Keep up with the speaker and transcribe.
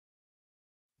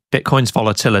Bitcoin's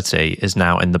volatility is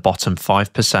now in the bottom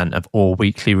 5% of all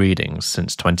weekly readings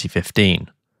since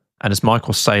 2015. And as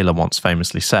Michael Saylor once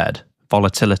famously said,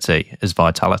 volatility is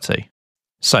vitality.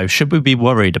 So should we be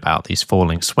worried about these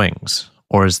falling swings?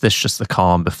 Or is this just the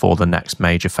calm before the next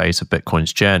major phase of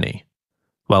Bitcoin's journey?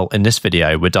 Well, in this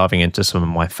video, we're diving into some of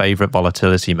my favourite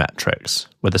volatility metrics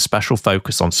with a special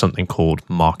focus on something called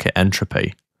market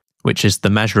entropy, which is the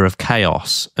measure of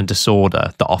chaos and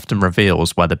disorder that often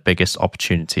reveals where the biggest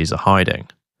opportunities are hiding.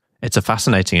 It's a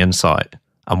fascinating insight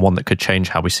and one that could change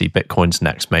how we see Bitcoin's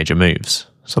next major moves.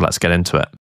 So let's get into it.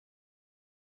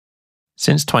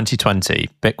 Since 2020,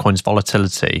 Bitcoin's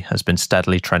volatility has been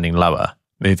steadily trending lower,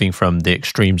 moving from the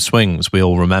extreme swings we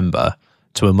all remember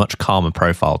to a much calmer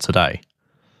profile today.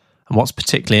 And what's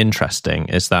particularly interesting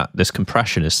is that this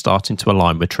compression is starting to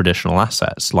align with traditional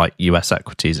assets like US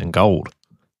equities and gold.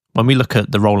 When we look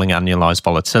at the rolling annualized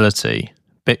volatility,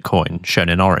 Bitcoin, shown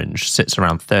in orange, sits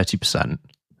around 30%,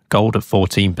 gold at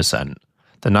 14%,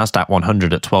 the Nasdaq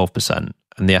 100 at 12%,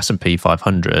 and the S&P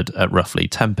 500 at roughly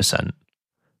 10%.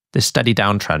 This steady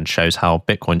downtrend shows how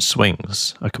Bitcoin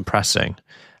swings are compressing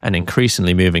and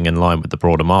increasingly moving in line with the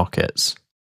broader markets.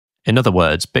 In other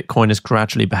words, Bitcoin is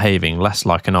gradually behaving less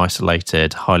like an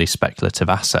isolated, highly speculative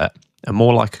asset and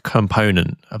more like a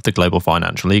component of the global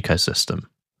financial ecosystem.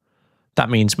 That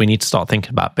means we need to start thinking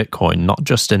about Bitcoin not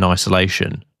just in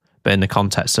isolation, but in the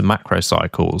context of macro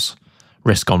cycles,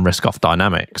 risk-on, risk-off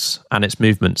dynamics, and its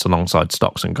movements alongside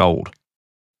stocks and gold.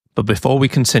 But before we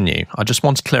continue, I just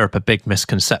want to clear up a big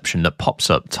misconception that pops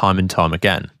up time and time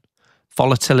again.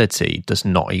 Volatility does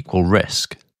not equal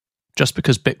risk. Just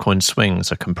because Bitcoin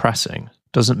swings are compressing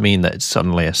doesn't mean that it's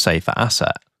suddenly a safer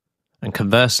asset. And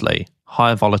conversely,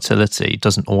 higher volatility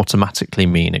doesn't automatically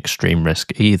mean extreme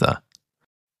risk either.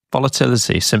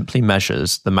 Volatility simply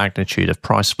measures the magnitude of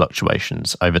price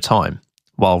fluctuations over time,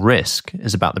 while risk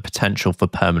is about the potential for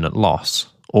permanent loss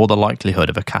or the likelihood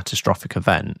of a catastrophic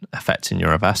event affecting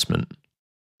your investment.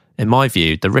 In my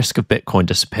view, the risk of Bitcoin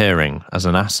disappearing as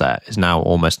an asset is now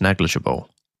almost negligible.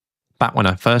 Back when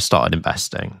I first started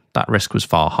investing, that risk was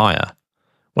far higher.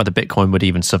 Whether Bitcoin would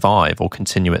even survive or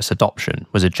continue its adoption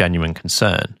was a genuine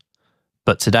concern.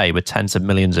 But today, with tens of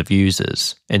millions of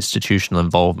users, institutional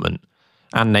involvement,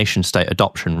 and nation-state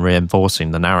adoption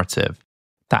reinforcing the narrative,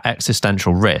 that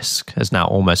existential risk has now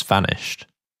almost vanished.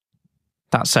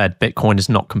 That said, Bitcoin is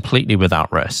not completely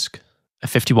without risk. A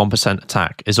 51%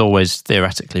 attack is always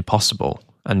theoretically possible,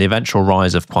 and the eventual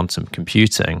rise of quantum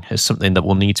computing is something that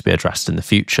will need to be addressed in the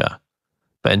future.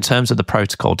 But in terms of the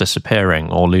protocol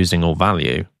disappearing or losing all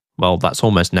value, well, that's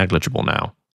almost negligible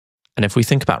now. And if we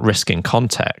think about risk in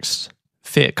context,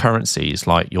 fiat currencies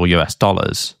like your US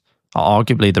dollars are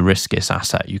arguably the riskiest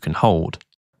asset you can hold,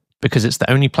 because it's the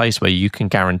only place where you can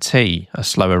guarantee a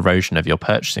slow erosion of your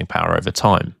purchasing power over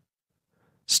time.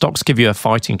 Stocks give you a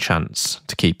fighting chance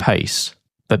to keep pace,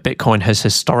 but Bitcoin has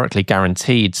historically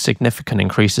guaranteed significant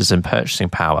increases in purchasing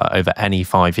power over any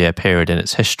 5-year period in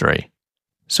its history.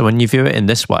 So when you view it in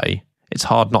this way, it's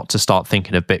hard not to start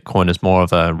thinking of Bitcoin as more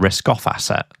of a risk-off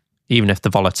asset, even if the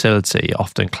volatility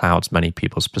often clouds many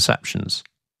people's perceptions.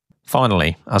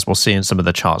 Finally, as we'll see in some of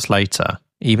the charts later,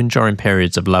 even during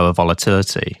periods of lower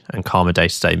volatility and calmer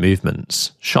day-to-day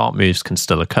movements, sharp moves can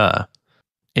still occur.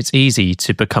 It's easy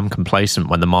to become complacent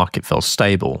when the market feels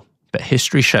stable, but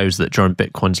history shows that during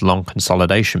Bitcoin's long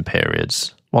consolidation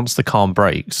periods, once the calm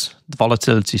breaks, the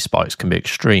volatility spikes can be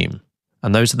extreme,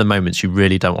 and those are the moments you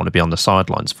really don't want to be on the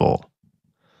sidelines for.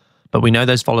 But we know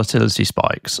those volatility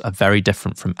spikes are very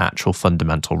different from actual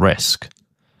fundamental risk.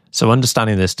 So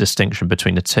understanding this distinction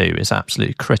between the two is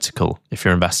absolutely critical if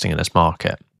you're investing in this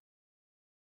market.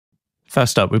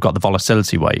 First up, we've got the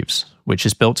volatility waves, which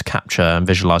is built to capture and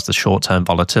visualize the short-term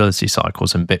volatility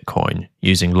cycles in Bitcoin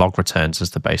using log returns as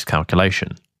the base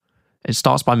calculation. It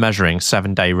starts by measuring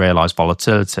 7-day realized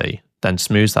volatility, then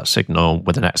smooths that signal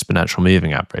with an exponential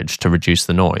moving average to reduce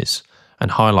the noise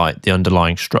and highlight the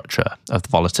underlying structure of the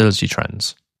volatility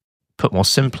trends. Put more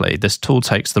simply, this tool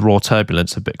takes the raw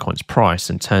turbulence of Bitcoin's price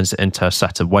and turns it into a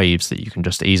set of waves that you can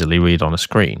just easily read on a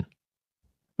screen.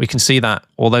 We can see that,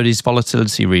 although these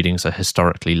volatility readings are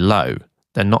historically low,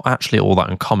 they're not actually all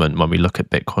that uncommon when we look at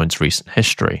Bitcoin's recent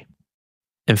history.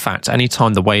 In fact, any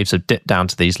time the waves have dipped down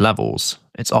to these levels,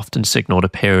 it's often signaled a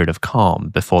period of calm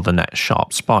before the next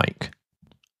sharp spike.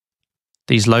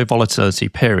 These low volatility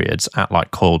periods act like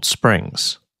coiled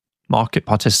springs. Market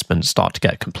participants start to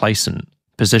get complacent,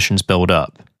 positions build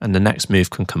up, and the next move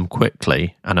can come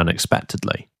quickly and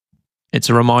unexpectedly. It's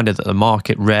a reminder that the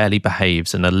market rarely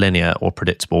behaves in a linear or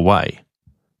predictable way.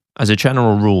 As a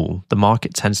general rule, the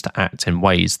market tends to act in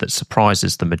ways that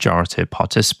surprises the majority of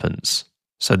participants,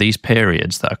 So these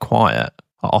periods that are quiet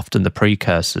are often the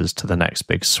precursors to the next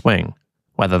big swing,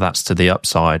 whether that's to the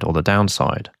upside or the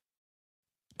downside.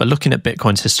 But looking at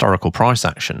Bitcoin's historical price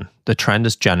action, the trend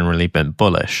has generally been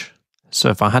bullish. So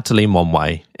if I had to lean one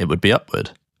way, it would be upward.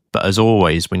 But as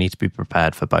always, we need to be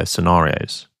prepared for both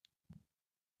scenarios.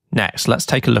 Next, let's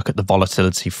take a look at the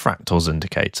volatility fractals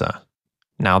indicator.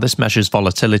 Now, this measures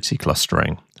volatility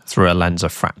clustering through a lens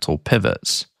of fractal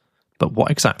pivots. But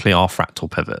what exactly are fractal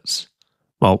pivots?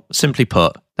 Well, simply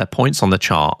put, they're points on the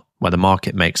chart where the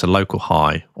market makes a local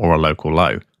high or a local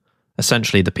low,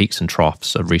 essentially the peaks and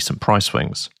troughs of recent price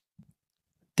swings.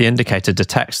 The indicator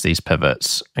detects these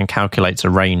pivots and calculates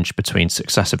a range between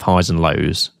successive highs and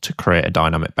lows to create a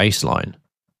dynamic baseline.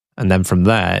 And then from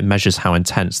there, it measures how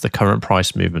intense the current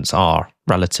price movements are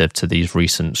relative to these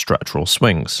recent structural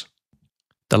swings.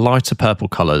 The lighter purple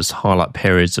colours highlight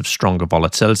periods of stronger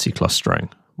volatility clustering,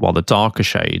 while the darker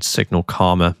shades signal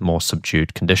calmer, more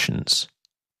subdued conditions.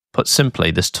 Put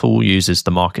simply, this tool uses the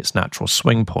market's natural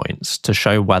swing points to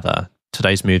show whether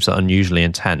today's moves are unusually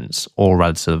intense or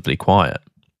relatively quiet.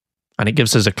 And it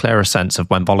gives us a clearer sense of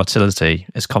when volatility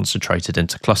is concentrated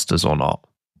into clusters or not.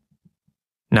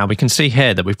 Now we can see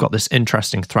here that we've got this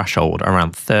interesting threshold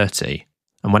around 30,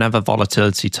 and whenever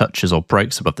volatility touches or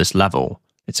breaks above this level,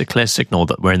 it's a clear signal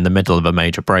that we're in the middle of a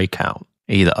major breakout,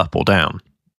 either up or down.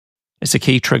 It's a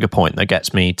key trigger point that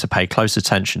gets me to pay close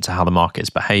attention to how the market is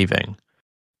behaving.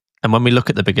 And when we look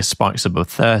at the biggest spikes above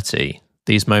 30,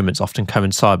 these moments often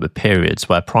coincide with periods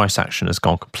where price action has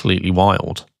gone completely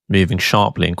wild, moving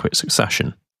sharply in quick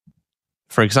succession.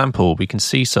 For example, we can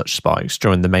see such spikes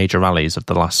during the major rallies of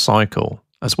the last cycle,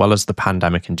 as well as the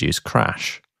pandemic-induced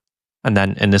crash. And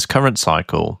then in this current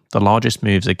cycle, the largest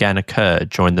moves again occurred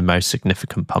during the most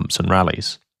significant pumps and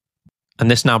rallies. And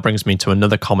this now brings me to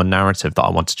another common narrative that I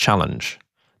want to challenge,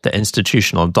 that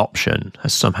institutional adoption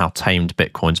has somehow tamed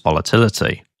Bitcoin's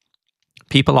volatility.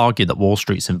 People argue that Wall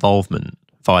Street's involvement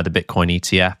via the Bitcoin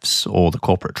ETFs or the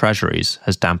corporate treasuries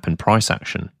has dampened price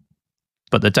action.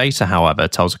 But the data, however,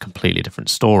 tells a completely different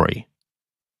story.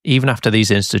 Even after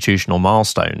these institutional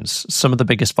milestones, some of the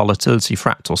biggest volatility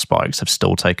fractal spikes have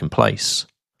still taken place.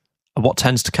 And what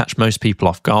tends to catch most people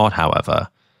off guard, however,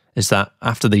 is that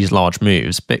after these large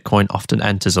moves, Bitcoin often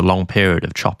enters a long period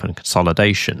of chop and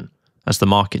consolidation as the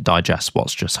market digests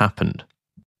what's just happened.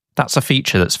 That's a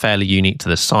feature that's fairly unique to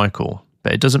this cycle,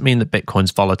 but it doesn't mean that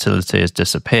Bitcoin's volatility has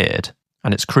disappeared,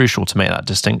 and it's crucial to make that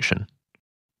distinction.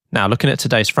 Now, looking at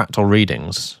today's fractal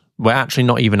readings, we're actually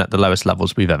not even at the lowest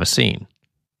levels we've ever seen.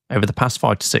 Over the past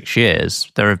 5 to 6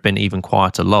 years, there have been even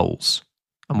quieter lulls.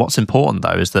 And what's important,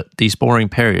 though, is that these boring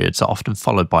periods are often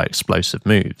followed by explosive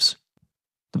moves.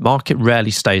 The market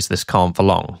rarely stays this calm for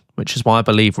long, which is why I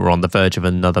believe we're on the verge of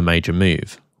another major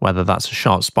move, whether that's a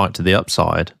sharp spike to the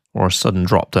upside or a sudden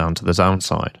drop down to the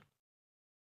downside.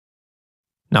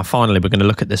 Now finally, we're going to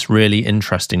look at this really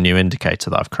interesting new indicator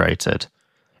that I've created.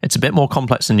 It's a bit more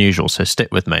complex than usual, so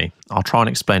stick with me. I'll try and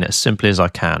explain it as simply as I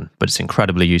can, but it's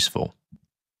incredibly useful.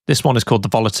 This one is called the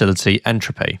Volatility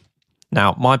Entropy.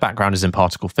 Now, my background is in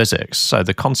particle physics, so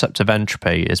the concept of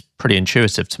entropy is pretty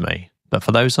intuitive to me. But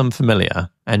for those unfamiliar,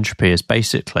 entropy is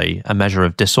basically a measure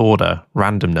of disorder,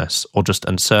 randomness, or just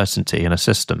uncertainty in a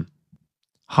system.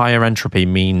 Higher entropy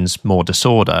means more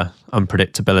disorder,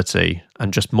 unpredictability,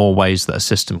 and just more ways that a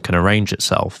system can arrange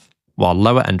itself, while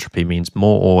lower entropy means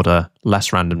more order, less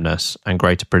randomness, and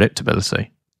greater predictability.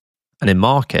 And in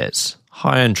markets,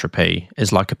 high entropy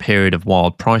is like a period of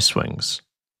wild price swings.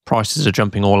 Prices are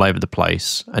jumping all over the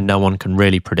place, and no one can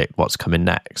really predict what's coming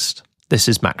next. This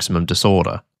is maximum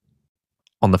disorder.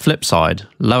 On the flip side,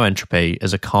 low entropy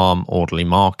is a calm, orderly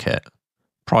market.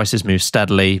 Prices move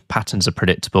steadily, patterns are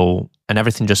predictable, and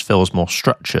everything just feels more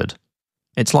structured.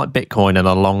 It's like Bitcoin in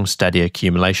a long, steady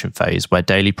accumulation phase where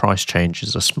daily price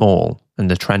changes are small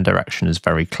and the trend direction is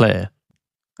very clear.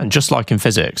 And just like in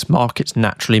physics, markets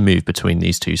naturally move between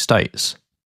these two states.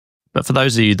 But for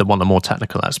those of you that want a more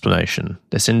technical explanation,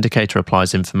 this indicator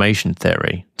applies information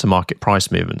theory to market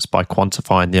price movements by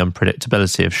quantifying the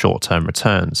unpredictability of short-term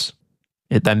returns.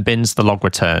 It then bins the log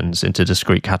returns into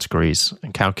discrete categories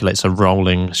and calculates a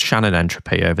rolling Shannon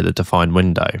entropy over the defined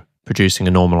window, producing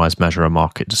a normalized measure of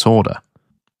market disorder.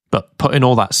 But putting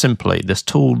all that simply, this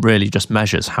tool really just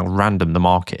measures how random the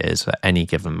market is at any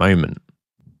given moment.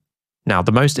 Now,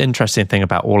 the most interesting thing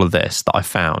about all of this that I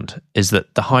found is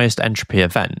that the highest entropy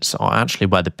events are actually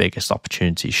where the biggest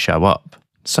opportunities show up.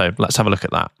 So let's have a look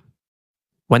at that.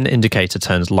 When the indicator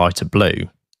turns lighter blue,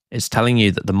 it's telling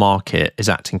you that the market is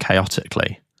acting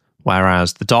chaotically,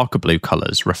 whereas the darker blue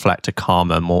colours reflect a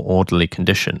calmer, more orderly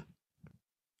condition.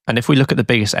 And if we look at the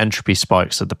biggest entropy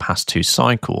spikes of the past two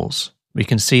cycles, we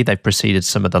can see they've preceded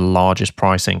some of the largest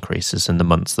price increases in the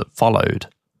months that followed.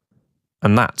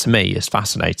 And that, to me, is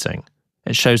fascinating.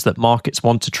 It shows that markets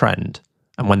want to trend,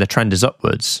 and when the trend is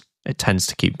upwards, it tends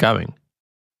to keep going.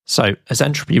 So, as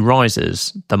entropy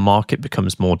rises, the market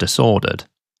becomes more disordered,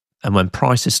 and when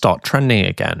prices start trending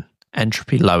again,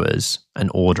 entropy lowers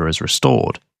and order is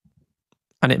restored.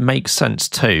 And it makes sense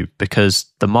too, because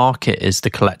the market is the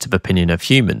collective opinion of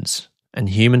humans, and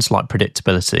humans like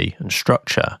predictability and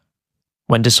structure.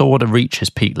 When disorder reaches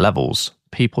peak levels,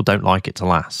 people don't like it to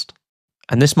last.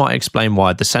 And this might explain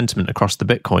why the sentiment across the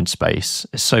Bitcoin space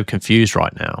is so confused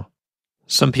right now.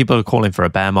 Some people are calling for a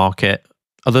bear market,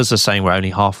 others are saying we're only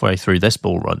halfway through this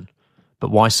bull run.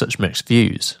 But why such mixed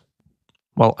views?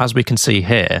 Well, as we can see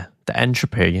here, the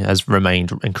entropy has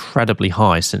remained incredibly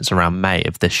high since around May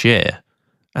of this year,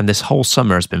 and this whole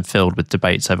summer has been filled with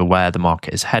debates over where the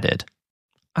market is headed.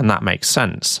 And that makes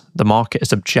sense. The market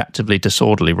is objectively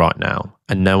disorderly right now,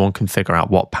 and no one can figure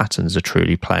out what patterns are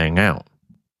truly playing out.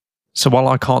 So while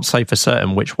I can't say for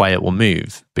certain which way it will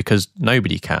move, because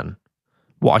nobody can,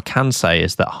 what I can say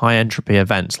is that high entropy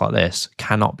events like this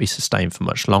cannot be sustained for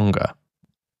much longer.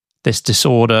 This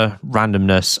disorder,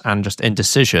 randomness, and just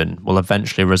indecision will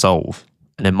eventually resolve,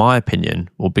 and in my opinion,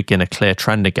 will begin a clear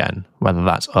trend again, whether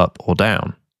that's up or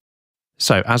down.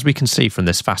 So as we can see from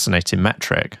this fascinating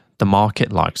metric, the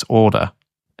market likes order,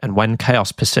 and when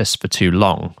chaos persists for too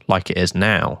long, like it is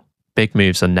now, big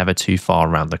moves are never too far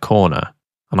around the corner,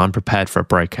 and I'm prepared for a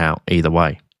breakout either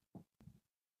way.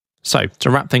 So to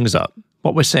wrap things up,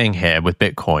 what we're seeing here with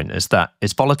Bitcoin is that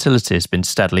its volatility has been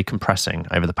steadily compressing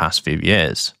over the past few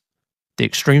years. The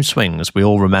extreme swings we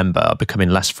all remember are becoming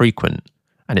less frequent,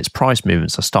 and its price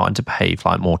movements are starting to behave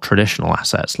like more traditional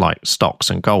assets like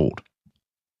stocks and gold.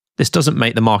 This doesn't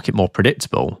make the market more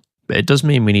predictable, but it does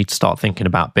mean we need to start thinking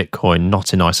about Bitcoin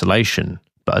not in isolation,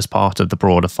 but as part of the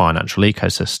broader financial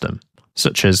ecosystem,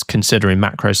 such as considering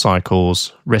macro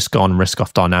cycles, risk-on,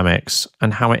 risk-off dynamics,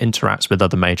 and how it interacts with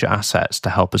other major assets to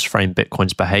help us frame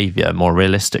Bitcoin's behavior more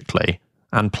realistically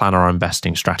and plan our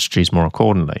investing strategies more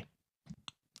accordingly.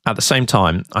 At the same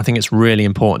time, I think it's really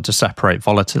important to separate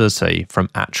volatility from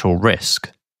actual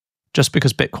risk. Just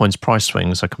because Bitcoin's price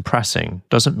swings are compressing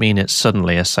doesn't mean it's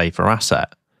suddenly a safer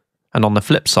asset. And on the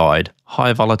flip side,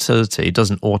 high volatility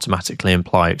doesn't automatically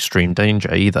imply extreme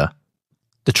danger either.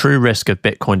 The true risk of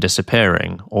Bitcoin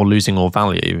disappearing or losing all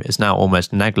value is now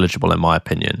almost negligible in my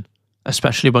opinion,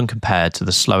 especially when compared to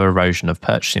the slow erosion of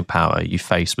purchasing power you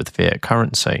face with fiat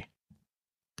currency.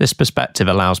 This perspective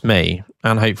allows me,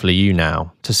 and hopefully you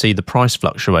now, to see the price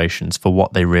fluctuations for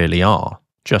what they really are,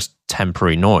 just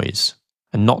temporary noise,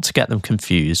 and not to get them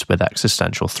confused with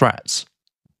existential threats.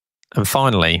 And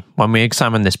finally, when we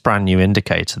examine this brand new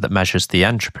indicator that measures the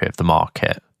entropy of the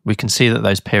market, we can see that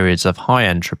those periods of high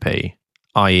entropy,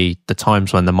 i.e. the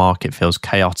times when the market feels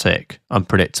chaotic,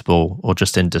 unpredictable, or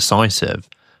just indecisive,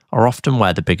 are often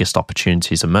where the biggest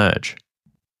opportunities emerge.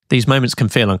 These moments can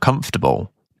feel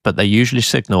uncomfortable, but they usually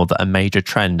signal that a major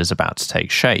trend is about to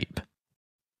take shape.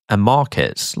 And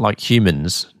markets, like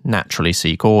humans, naturally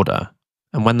seek order,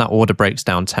 and when that order breaks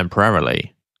down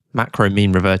temporarily, macro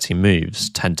mean reverting moves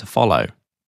tend to follow.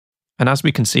 And as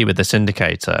we can see with this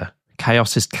indicator,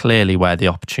 chaos is clearly where the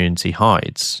opportunity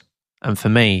hides. And for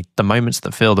me, the moments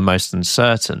that feel the most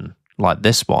uncertain, like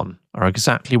this one, are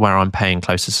exactly where I'm paying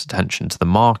closest attention to the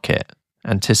market,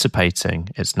 anticipating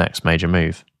its next major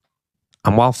move.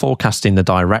 And while forecasting the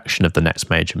direction of the next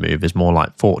major move is more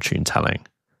like fortune telling,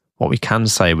 what we can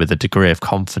say with a degree of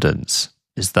confidence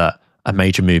is that a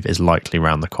major move is likely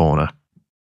around the corner.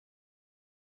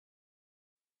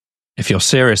 If you're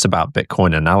serious about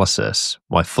Bitcoin analysis,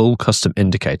 my full custom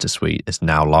indicator suite is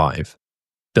now live.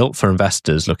 Built for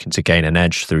investors looking to gain an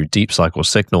edge through deep cycle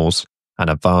signals and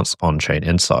advanced on-chain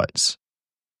insights.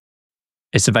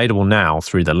 It's available now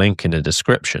through the link in the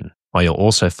description, where you'll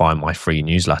also find my free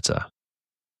newsletter.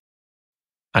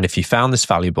 And if you found this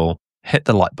valuable, hit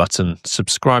the like button,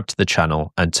 subscribe to the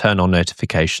channel, and turn on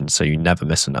notifications so you never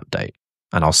miss an update.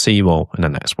 And I'll see you all in the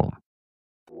next one.